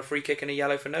was it not a free kick and a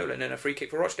yellow for Nolan and a free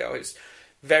kick for Rochdale? It's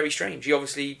very strange. He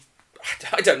obviously,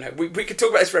 I don't know. We could talk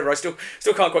about this forever. I still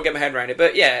can't quite get my head around it.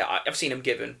 But yeah, I've seen him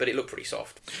given, but it looked pretty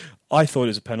soft. I thought it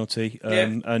was a penalty.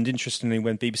 And interestingly,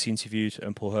 when BBC interviewed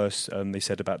Paul Hurst, they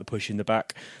said about the push in the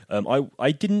back.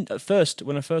 I didn't at first,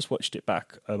 when I first watched it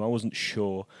back, I wasn't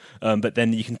sure. But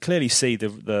then you can clearly see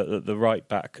the right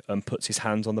back puts his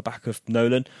hands on the back of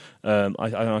Nolan.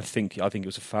 I think it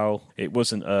was a foul. It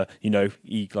wasn't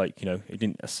he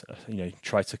didn't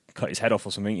try to cut his head off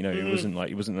or something.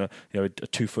 It wasn't a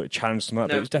 2-foot challenge or something like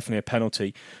that. But it was definitely a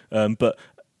penalty. But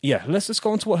yeah, let's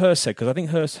go on to what Hurst said, because I think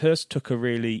Hurst took a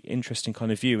really interesting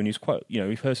kind of view, and he was quite,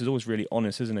 Hurst is always really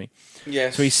honest, isn't he?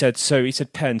 Yes. So he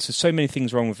said, Penn, so many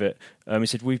things wrong with it. He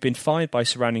said, we've been fined by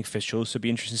surrounding officials, so it'll be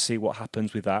interesting to see what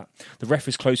happens with that. The ref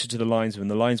is closer to the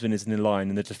linesman is in the line,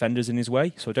 and the defender's in his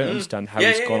way, so I don't understand how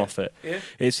he's gone off it. Yeah.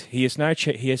 He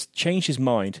has changed his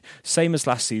mind, same as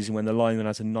last season when the lineman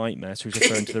has a nightmare, so he's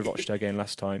referring to the Rochdale game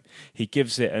last time. He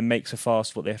gives it and makes a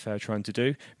fast what the FA are trying to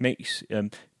do,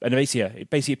 and it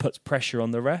basically puts pressure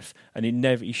on the ref, and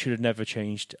he should have never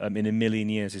changed in a million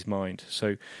years his mind.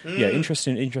 So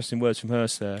interesting words from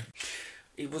Hurst there.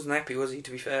 He wasn't happy, was he? To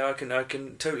be fair, I can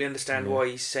totally understand why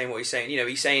he's saying what he's saying.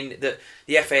 He's saying that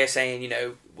the FA are saying,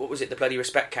 what was it, the bloody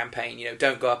respect campaign?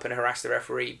 Don't go up and harass the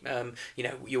referee.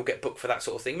 You'll get booked for that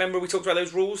sort of thing. Remember we talked about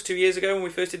those rules 2 years ago when we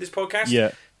first did this podcast?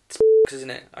 Yeah. Isn't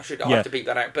it? I'll have to beep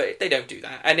that out, but they don't do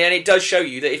that. And then it does show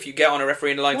you that if you get on a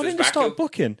referee in the line to his back,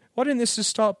 Why didn't this just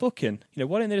start booking?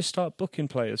 Why didn't they just start booking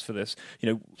players for this?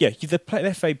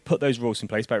 The FA put those rules in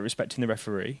place about respecting the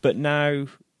referee, but now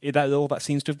all that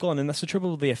seems to have gone, and that's the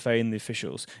trouble with the FA and the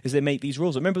officials, is they make these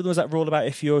rules. Remember there was that rule about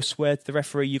if you swear to the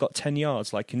referee, you got 10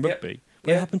 yards, like in rugby.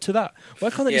 What happened to that?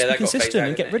 Why can't they just be consistent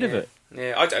and get rid of it?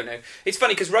 Yeah, I don't know. It's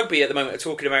funny because rugby at the moment are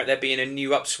talking about there being a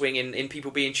new upswing in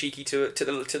people being cheeky to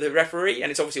the referee,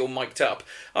 and it's obviously all mic'd up.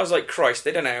 I was like, Christ,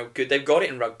 they don't know how good they've got it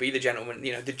in rugby, the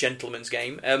gentleman's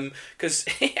game, because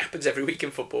it happens every week in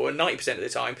football, and 90% of the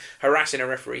time, harassing a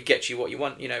referee gets you what you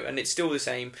want, and it's still the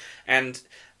same. And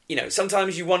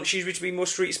sometimes you want Shrewsbury to be more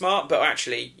street smart, but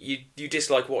actually you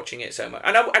dislike watching it so much.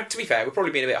 And to be fair, we're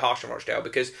probably being a bit harsh on Rochdale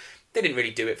because they didn't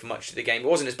really do it for much of the game. It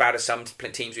wasn't as bad as some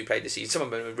teams we played this season. Some of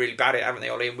them are really bad at it, haven't they,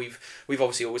 Ollie? And we've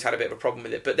obviously always had a bit of a problem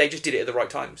with it. But they just did it at the right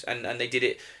times, and they did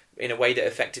it in a way that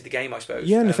affected the game, I suppose.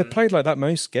 Yeah, and if they played like that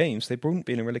most games, they wouldn't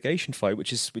be in a relegation fight,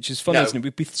 which is funny, isn't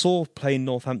it? We saw playing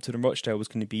Northampton and Rochdale was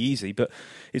going to be easy, but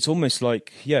it's almost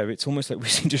like we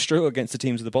seem to struggle against the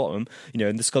teams at the bottom,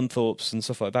 and the Scunthorpes and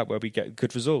stuff like that, where we get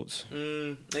good results.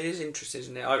 It is interesting,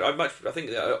 isn't it? I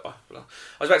think that, I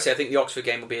was about to say I think the Oxford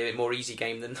game will be a bit more easy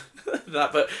game than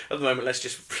that, but at the moment let's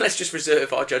just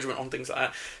reserve our judgment on things like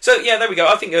that. So yeah, there we go.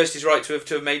 I think Hurst is right to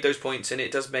have made those points, and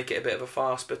it does make it a bit of a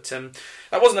farce, but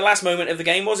that wasn't the last moment of the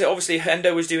game, was it? Obviously,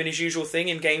 Hendo was doing his usual thing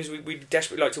in games we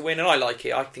desperately like to win, and I like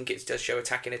it. I think it does show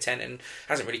attacking intent and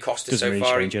hasn't really cost us so far. Doesn't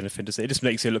really change anything, does it? It just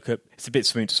makes it look it's a bit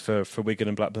something just for Wigan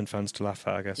and Blackburn fans to laugh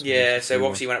at, I guess. Yeah, so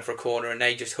obviously he went up for a corner and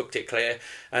they just hooked it clear,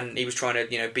 and he was trying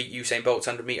to beat Usain Bolt's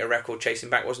 100-metre record chasing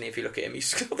back, wasn't he? If you look at him,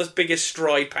 he's got the biggest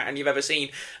stride pattern you've ever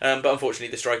seen, but unfortunately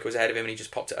the striker was ahead of him and he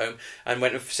just popped it home and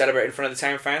went and celebrated in front of the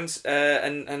town fans,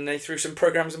 and they threw some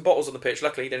programmes and bottles on the pitch.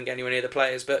 Luckily he didn't get anywhere near the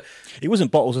players, but it wasn't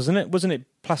bottles, wasn't it? Wasn't it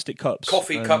plastic cups?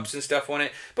 Coffee cups and stuff on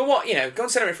it. But what, go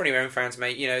and celebrate in front of your own fans,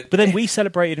 mate. But then we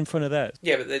celebrated in front of theirs.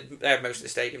 Yeah, but they had most of the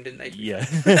stadium, didn't they? Yeah.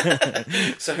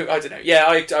 So I don't know. Yeah,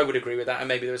 I would agree with that, and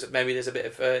maybe there's a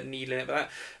bit of needle in it for that.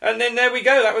 And then there we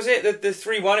go. That was it. The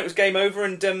 3-1. It was game over.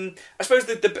 And I suppose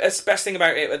the best thing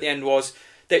about it at the end was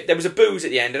there was a boos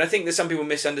at the end, and I think that some people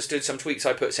misunderstood some tweets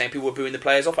I put saying people were booing the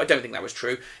players off. I don't think that was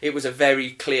true. It was a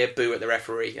very clear boo at the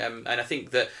referee, and I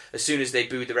think that as soon as they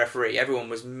booed the referee, everyone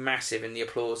was massive in the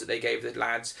applause that they gave the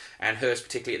lads, and Hurst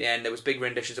particularly at the end. There was big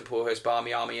renditions of Paul Hurst,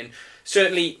 Barmy Army, and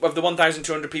certainly of the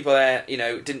 1,200 people there,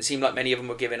 it didn't seem like many of them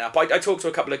were giving up. I talked to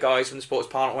a couple of guys from the Sports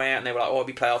Parliament, and they were like, it'll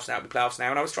be playoffs now,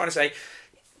 and I was trying to say,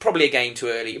 probably a game too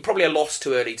early, probably a loss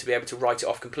too early to be able to write it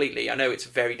off completely. I know it's a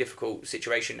very difficult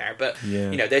situation now, but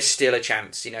there's still a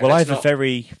chance. Well, I have a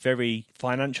very, very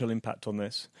financial impact on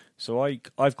this. So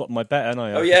I've got my bet, and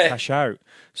I can cash out.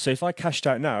 So if I cashed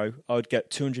out now, I would get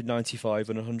 295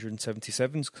 and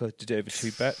 177 because I did it over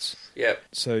 2 bets. Yeah.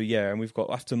 So and we've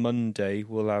got after Monday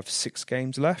we'll have 6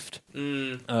 games left.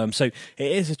 So it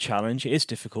is a challenge. It is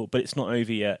difficult, but it's not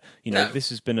over yet. This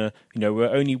has been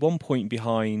we're only 1 point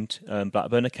behind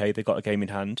Blackburn. Okay, they've got a game in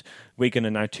hand. Wigan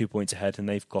are now 2 points ahead, and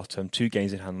they've got 2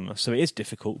 games in hand on us. So it is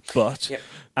difficult. But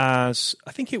as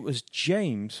I think it was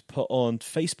James put on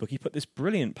Facebook, he put this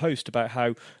brilliant post about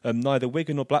how neither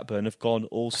Wigan nor Blackburn have gone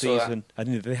all season,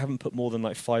 and they haven't put more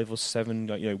than 5 or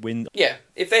 7 win. Yeah,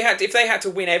 if they had to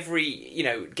win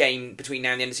every game between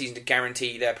now and the end of the season to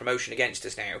guarantee their promotion against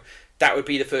us now, that would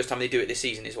be the first time they do it this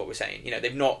season, is what we're saying.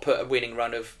 They've not put a winning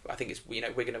run of, I think it's,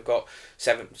 Wigan have got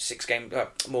 6 games,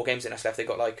 more games than us left. They've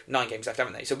got like 9 games left,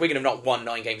 haven't they? So Wigan have not won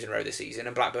 9 games in a row this season,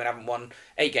 and Blackburn haven't won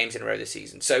 8 games in a row this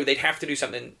season. So they'd have to do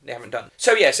something they haven't done.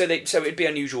 So yeah, so it'd be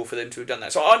unusual for them to have done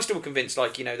that. So I'm still convinced,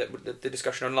 that the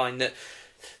discussion online, that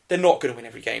they're not going to win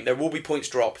every game. There will be points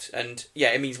dropped, and yeah,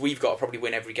 it means we've got to probably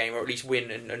win every game, or at least win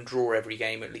and draw every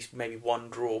game, at least maybe one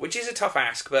draw, which is a tough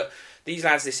ask, but these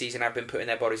lads this season have been putting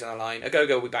their bodies on the line.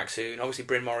 Agogo will be back soon. Obviously,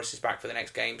 Bryn Morris is back for the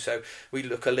next game, so we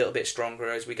look a little bit stronger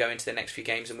as we go into the next few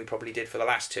games than we probably did for the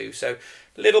last 2. So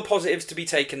little positives to be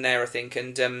taken there, I think,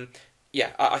 and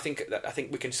yeah, I think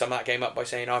we can sum that game up by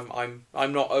saying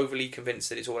I'm not overly convinced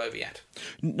that it's all over yet.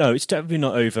 No, it's definitely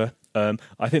not over.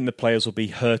 I think the players will be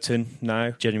hurting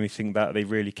now. Genuinely think that they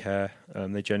really care.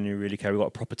 They genuinely really care. We've got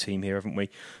a proper team here, haven't we?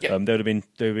 Yep. They'll have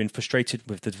been frustrated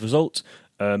with the result,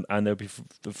 and they'll be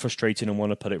frustrated and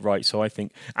want to put it right. So I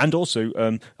think, and also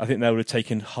I think they would have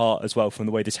taken heart as well from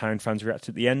the way the Town fans reacted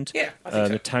at the end. Yeah, I think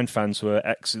so. The Town fans were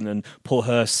excellent, and Paul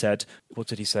Hurst said, what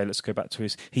did he say? Let's go back to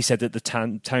he said that the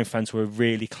Town fans were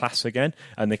really class again,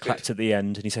 and they clapped at the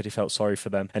end, and he said he felt sorry for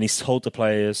them, and he told the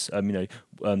players,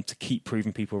 to keep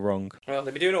proving people wrong. Well,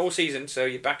 they've been doing it all season, so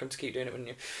you'd back them to keep doing it, wouldn't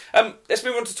you? Let's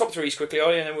move on to top 3s quickly,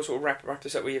 Ollie, and then we'll sort of wrap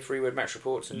this up with your 3-word match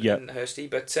reports and Hursty.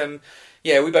 But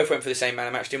yeah, we both went for the same man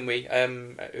of the match, didn't we?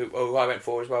 Who I went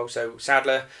for as well. So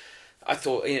Sadler, I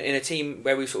thought in a team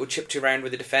where we sort of chipped around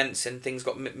with the defence and things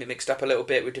got mixed up a little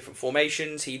bit with different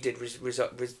formations, he did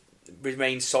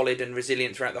remain solid and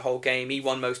resilient throughout the whole game. He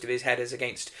won most of his headers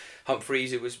against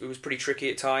Humphreys. It was pretty tricky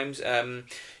at times.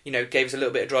 Gave us a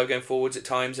little bit of drive going forwards at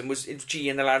times, and was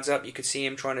G-ing the lads up. You could see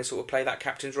him trying to sort of play that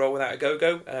captain's role without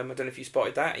Agogo. I don't know if you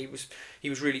spotted that. He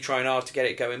was really trying hard to get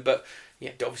it going, but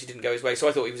yeah, obviously didn't go his way. So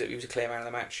I thought he was a clear man of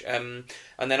the match. And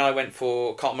then I went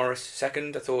for Carlton Morris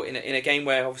second. I thought in a game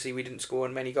where obviously we didn't score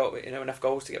enough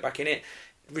goals to get back in it,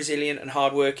 resilient and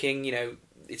hard-working.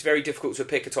 It's very difficult to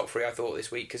pick a top 3, I thought, this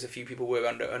week, because a few people were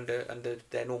under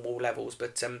their normal levels.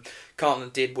 But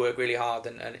Carlton did work really hard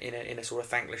and in a sort of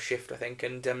thankless shift, I think.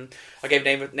 And I gave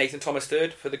Nathan Thomas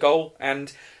third for the goal,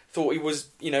 and thought he was,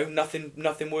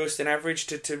 nothing worse than average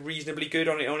to reasonably good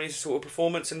on his sort of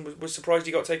performance, and was surprised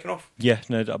he got taken off. Yeah,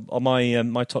 no,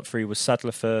 my top 3 was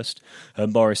Sadler first,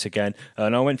 Morris again,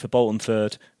 and I went for Bolton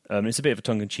third. It's a bit of a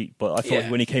tongue-in-cheek, but I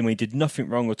thought when he came in, he did nothing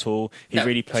wrong at all. He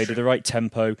really played at the right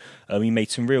tempo. He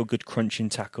made some real good crunching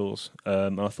tackles,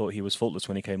 and I thought he was faultless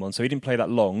when he came on. So he didn't play that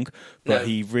long, but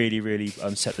he really, really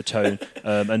set the tone.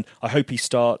 And I hope he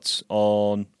starts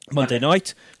on Monday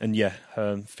night, and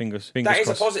fingers that is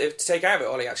crossed. A positive to take out of it,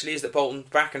 Ollie, actually, is that Bolton's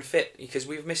back and fit, because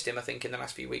we've missed him, I think, in the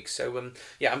last few weeks. So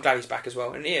I'm glad he's back as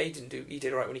well, and he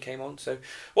did all right when he came on. So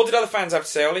what did other fans have to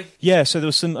say, Ollie? Yeah, so there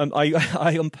was some I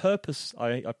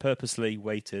purposely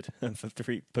waited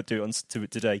to do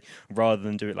it today rather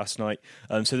than do it last night.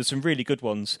 So there's some really good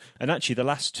ones, and actually the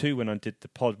last 2 when I did the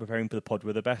pod, preparing for the pod,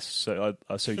 were the best. So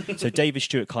so David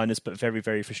Stewart kindness, but very,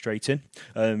 very frustrating.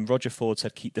 Roger Ford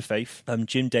said keep the faith.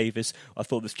 James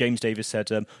Davis said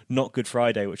not Good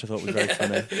Friday, which I thought was very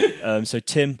funny. So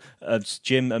Jim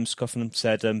Scoffenham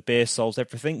said beer solves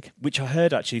everything, which I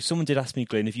heard actually. Someone did ask me,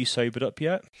 Glyn, have you sobered up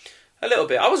yet? A little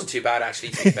bit. I wasn't too bad, actually,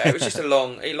 to be fair. It was just a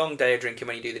long day of drinking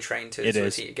when you do the train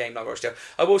to see a game like Rochdale.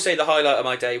 I will say the highlight of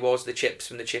my day was the chips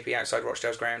from the chippy outside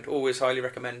Rochdale's ground. Always highly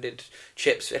recommended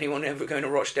chips. Anyone ever going to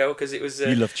Rochdale? Because it was...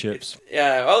 you love chips.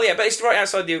 Yeah, well, yeah, but it's right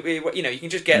outside the... you can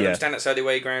just get them, stand outside the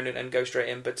away ground and go straight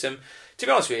in. But to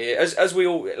be honest with you, as we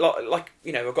all...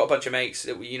 I've got a bunch of mates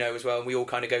that we as well, and we all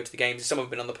kind of go to the games. Some have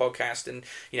been on the podcast, and,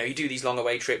 you do these long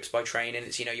away trips by train, and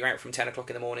it's, you're out from 10 o'clock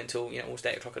in the morning till, almost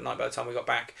 8 o'clock at night by the time we got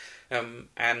back.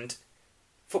 And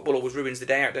football always ruins the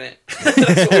day out, doesn't it? That's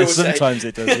what we always Sometimes say.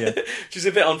 It does, yeah. Which is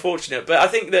a bit unfortunate. But I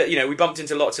think that, we bumped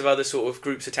into lots of other sort of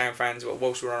groups of Town fans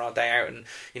whilst we were on our day out,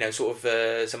 and, sort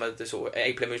of some of the sort of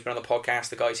A Plym who's been on the podcast,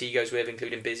 the guys he goes with,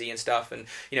 including Busy and stuff. And,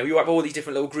 you have all these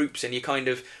different little groups, and you kind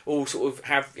of all sort of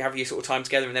have your sort of time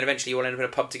together, and then eventually you all end up in a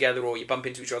pub together, or you bump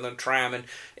into each other on a tram. And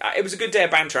it was a good day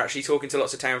of banter, actually, talking to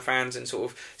lots of Town fans and sort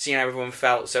of seeing how everyone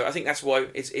felt. So I think that's why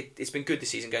it's been good this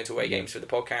season going to away games for the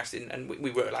podcast, and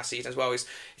we were last season as well.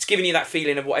 It's giving you that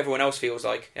feeling of what everyone else feels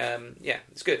like.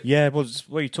 It's good. Yeah, well,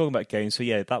 you're talking about games, so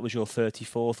yeah, that was your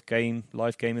 34th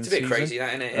live game in the season. It's a bit crazy, that,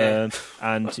 isn't it? Yeah.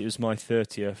 And it was my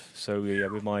 30th, so yeah,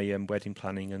 with my wedding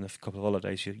planning and a couple of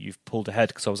holidays, you've pulled ahead,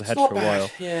 because I was ahead for a while.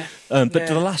 Yeah. But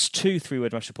the last 2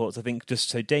 3-word match reports, I think, just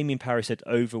so Damien Parry said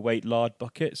overweight lard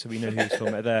bucket, so we know who he's talking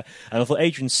about there. And I thought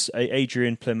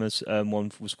Adrian Plymouth's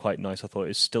one was quite nice. I thought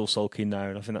it's still sulky now,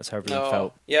 and I think that's how everyone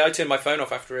felt. Yeah, I turned my phone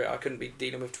off after it. I couldn't be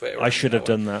dealing with Twitter. I should have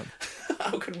done that.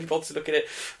 I couldn't be bothered to look at it.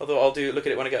 I thought I'll look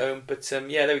at it when I get home. But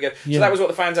yeah, there we go. So that was what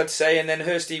the fans had to say. And then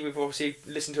Hursty, we've obviously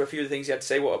listened to a few of the things he had to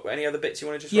say. What, any other bits you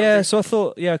want to just run through? So I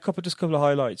thought, a couple of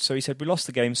highlights. So he said, we lost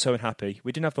the game, so unhappy.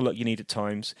 We didn't have the luck you need at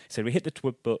times. He said, we hit the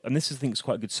woodwork, and this I think is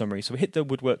quite a good summary. So we hit the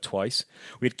woodwork twice.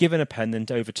 We had given a pen, then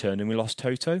overturned, and we lost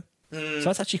Toto. So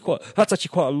that's actually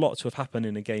quite a lot to have happened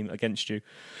in a game against you.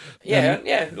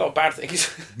 A lot of bad things.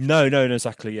 No,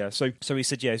 exactly. Yeah. So he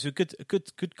said, it's a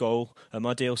good goal,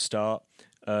 ideal start.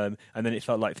 And then it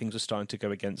felt like things were starting to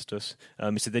go against us.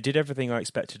 He said they did everything I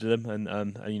expected of them,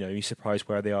 and he's surprised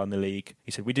where they are in the league.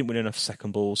 He said we didn't win enough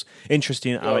second balls.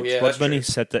 Interesting, Alex Rodman, he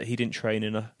said that he didn't train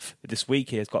enough this week.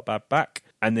 He has got bad back.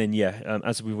 And then,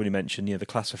 as we've already mentioned, the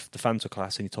fans were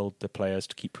class, and he told the players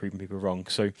to keep proving people wrong.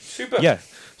 So super.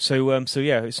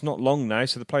 It's not long now,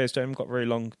 so the players haven't got very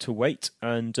long to wait.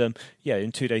 And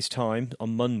in 2 days' time,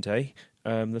 on Monday,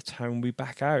 the town will be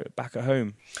back at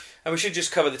home. And we should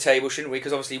just cover the table, shouldn't we?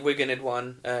 Because obviously Wigan had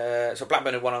won. So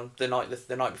Blackburn had won on the night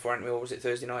before, hadn't we? Or was it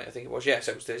Thursday night? I think it was. Yeah,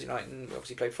 so it was Thursday night, and we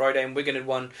obviously played Friday. And Wigan had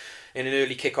won in an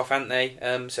early kick-off, hadn't they?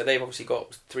 So they've obviously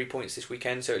got 3 points this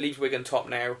weekend. So it leaves Wigan top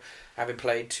now, having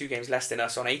played 2 games less than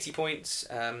us on 80 points.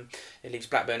 It leaves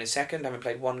Blackburn in second, having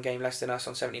played 1 game less than us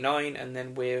on 79. And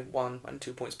then we're 1 and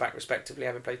 2 points back, respectively,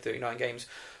 having played 39 games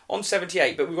on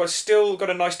 78. But we've still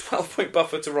got a nice 12-point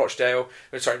buffer to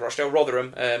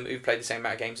Rotherham, who've played the same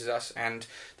amount of games as us. And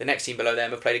the next team below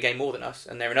them have played a game more than us,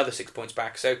 and they're another 6 points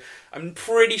back. So I'm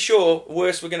pretty sure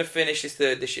worst we're going to finish is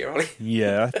third this year, Ollie.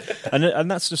 Yeah, and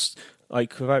that's just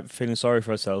like, without feeling sorry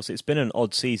for ourselves, it's been an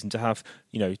odd season to have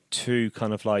 2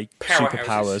 kind of like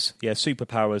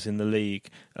superpowers in the league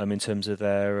in terms of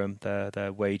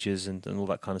their wages and all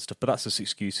that kind of stuff. But that's just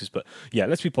excuses. But yeah,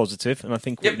 let's be positive, and I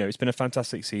think it's been a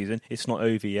fantastic season. It's not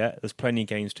over yet. There's plenty of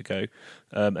games to go,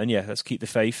 let's keep the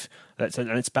faith.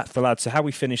 And it's back to the lads. So how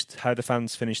the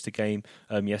fans finished the game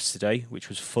yesterday, which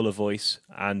was full of voice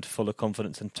and full of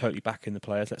confidence and totally backing the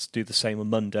players. Let's do the same on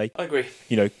Monday. I agree.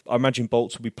 I imagine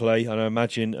Bolts will be play, and I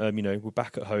imagine we're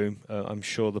back at home. I'm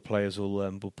sure the players will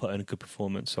put in a good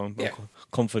performance. So I'm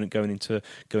confident going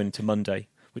into Monday,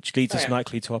 which leads us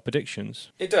nicely to our predictions.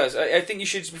 It does. I think you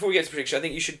should, before we get to prediction, I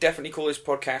think you should definitely call this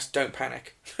podcast "Don't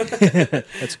Panic." That's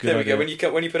a good. There we go.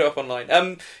 When you put it up online.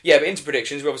 But into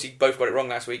predictions, we obviously both got it wrong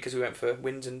last week because we went for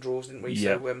wins and draws, didn't we?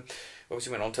 Yeah. So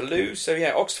obviously went on to lose. So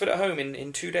Oxford at home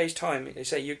in 2 days' time. They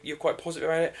say you're quite positive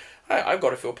about it. I've got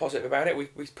to feel positive about it. We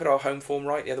put our home form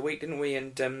right the other week, didn't we?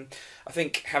 And I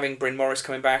think having Bryn Morris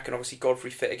coming back and obviously Godfrey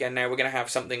fit again now, we're going to have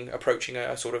something approaching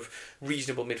a sort of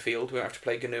reasonable midfield. We won't have to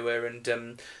play Ganua,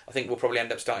 and I think we'll probably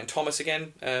end up starting Thomas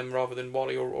again rather than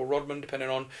Wally or Rodman, depending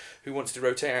on who wants to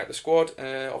rotate out the squad.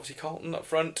 Obviously Carlton up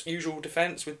front, usual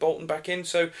defence with Bolton back in.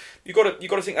 So you got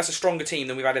to think that's a stronger team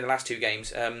than we've had in the last 2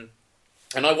 games.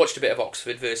 And I watched a bit of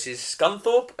Oxford versus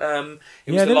Scunthorpe.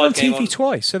 It was they were on TV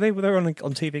twice, so they were on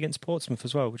TV against Portsmouth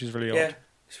as well, which is really odd. Yeah,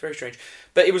 it's very strange.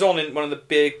 But it was on in one of the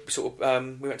big sort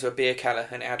of. We went to a beer cellar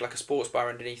and it had like a sports bar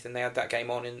underneath, and they had that game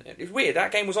on. And it was weird.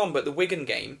 That game was on, but the Wigan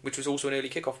game, which was also an early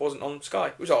kickoff, wasn't on Sky.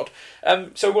 It was odd.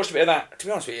 So we watched a bit of that. To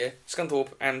be honest with you, Scunthorpe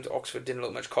and Oxford didn't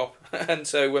look much cop, and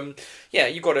so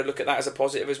you've got to look at that as a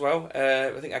positive as well.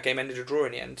 I think that game ended a draw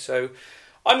in the end. So.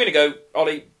 I'm going to go,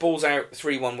 Ollie, balls out,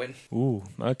 3-1 win. Ooh,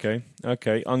 okay. I'm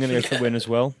going to go for win as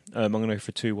well. I'm going to go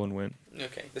for 2-1 win.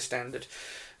 Okay, the standard.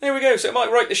 There we go. So it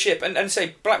might right the ship. And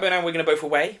say, Blackburn and Wigan are both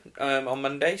away on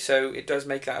Monday, so it does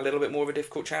make that a little bit more of a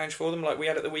difficult challenge for them, like we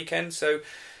had at the weekend. So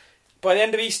by the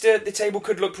end of Easter, the table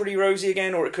could look pretty rosy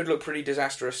again, or it could look pretty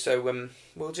disastrous. So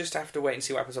we'll just have to wait and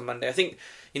see what happens on Monday. I think,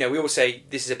 we always say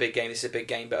this is a big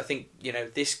game, but I think,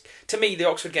 this, to me, the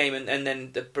Oxford game and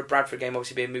then the Bradford game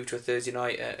obviously being moved to a Thursday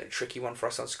night, a tricky one for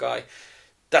us on Sky,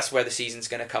 that's where the season's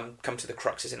going to come to the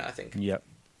crux, isn't it, I think? Yep.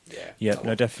 Yeah,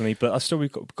 no, definitely. But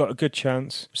we've got a good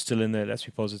chance. Still in there. Let's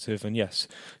be positive. And yes,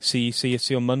 see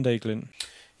you on Monday, Glyn.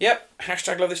 Yep.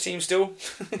 #love this team still.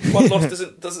 One loss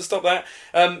doesn't stop that.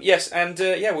 Yes, and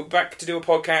we're back to do a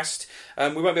podcast.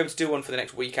 We won't be able to do one for the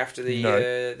next week after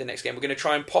the next game. We're going to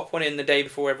try and pop one in the day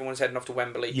before everyone's heading off to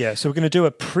Wembley. Yeah, so we're going to do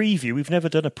a preview. We've never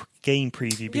done a game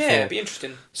preview before. Yeah, it'd be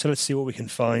interesting. So let's see what we can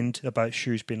find about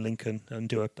Shrewsbury and Lincoln and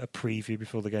do a preview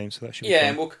before the game. So that should be fun.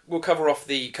 And we'll cover off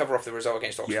the result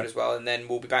against Oxford as well, and then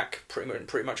we'll be back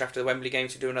pretty much after the Wembley game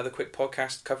to do another quick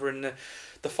podcast covering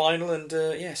the final and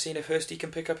seeing if Hursty can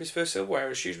pick up his first silverware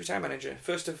as Shrewsbury Town manager.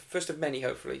 First of many,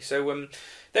 hopefully. So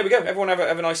there we go. Everyone have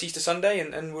a nice Easter Sunday,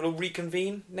 and we'll all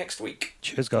reconvene next week.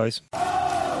 Cheers, guys.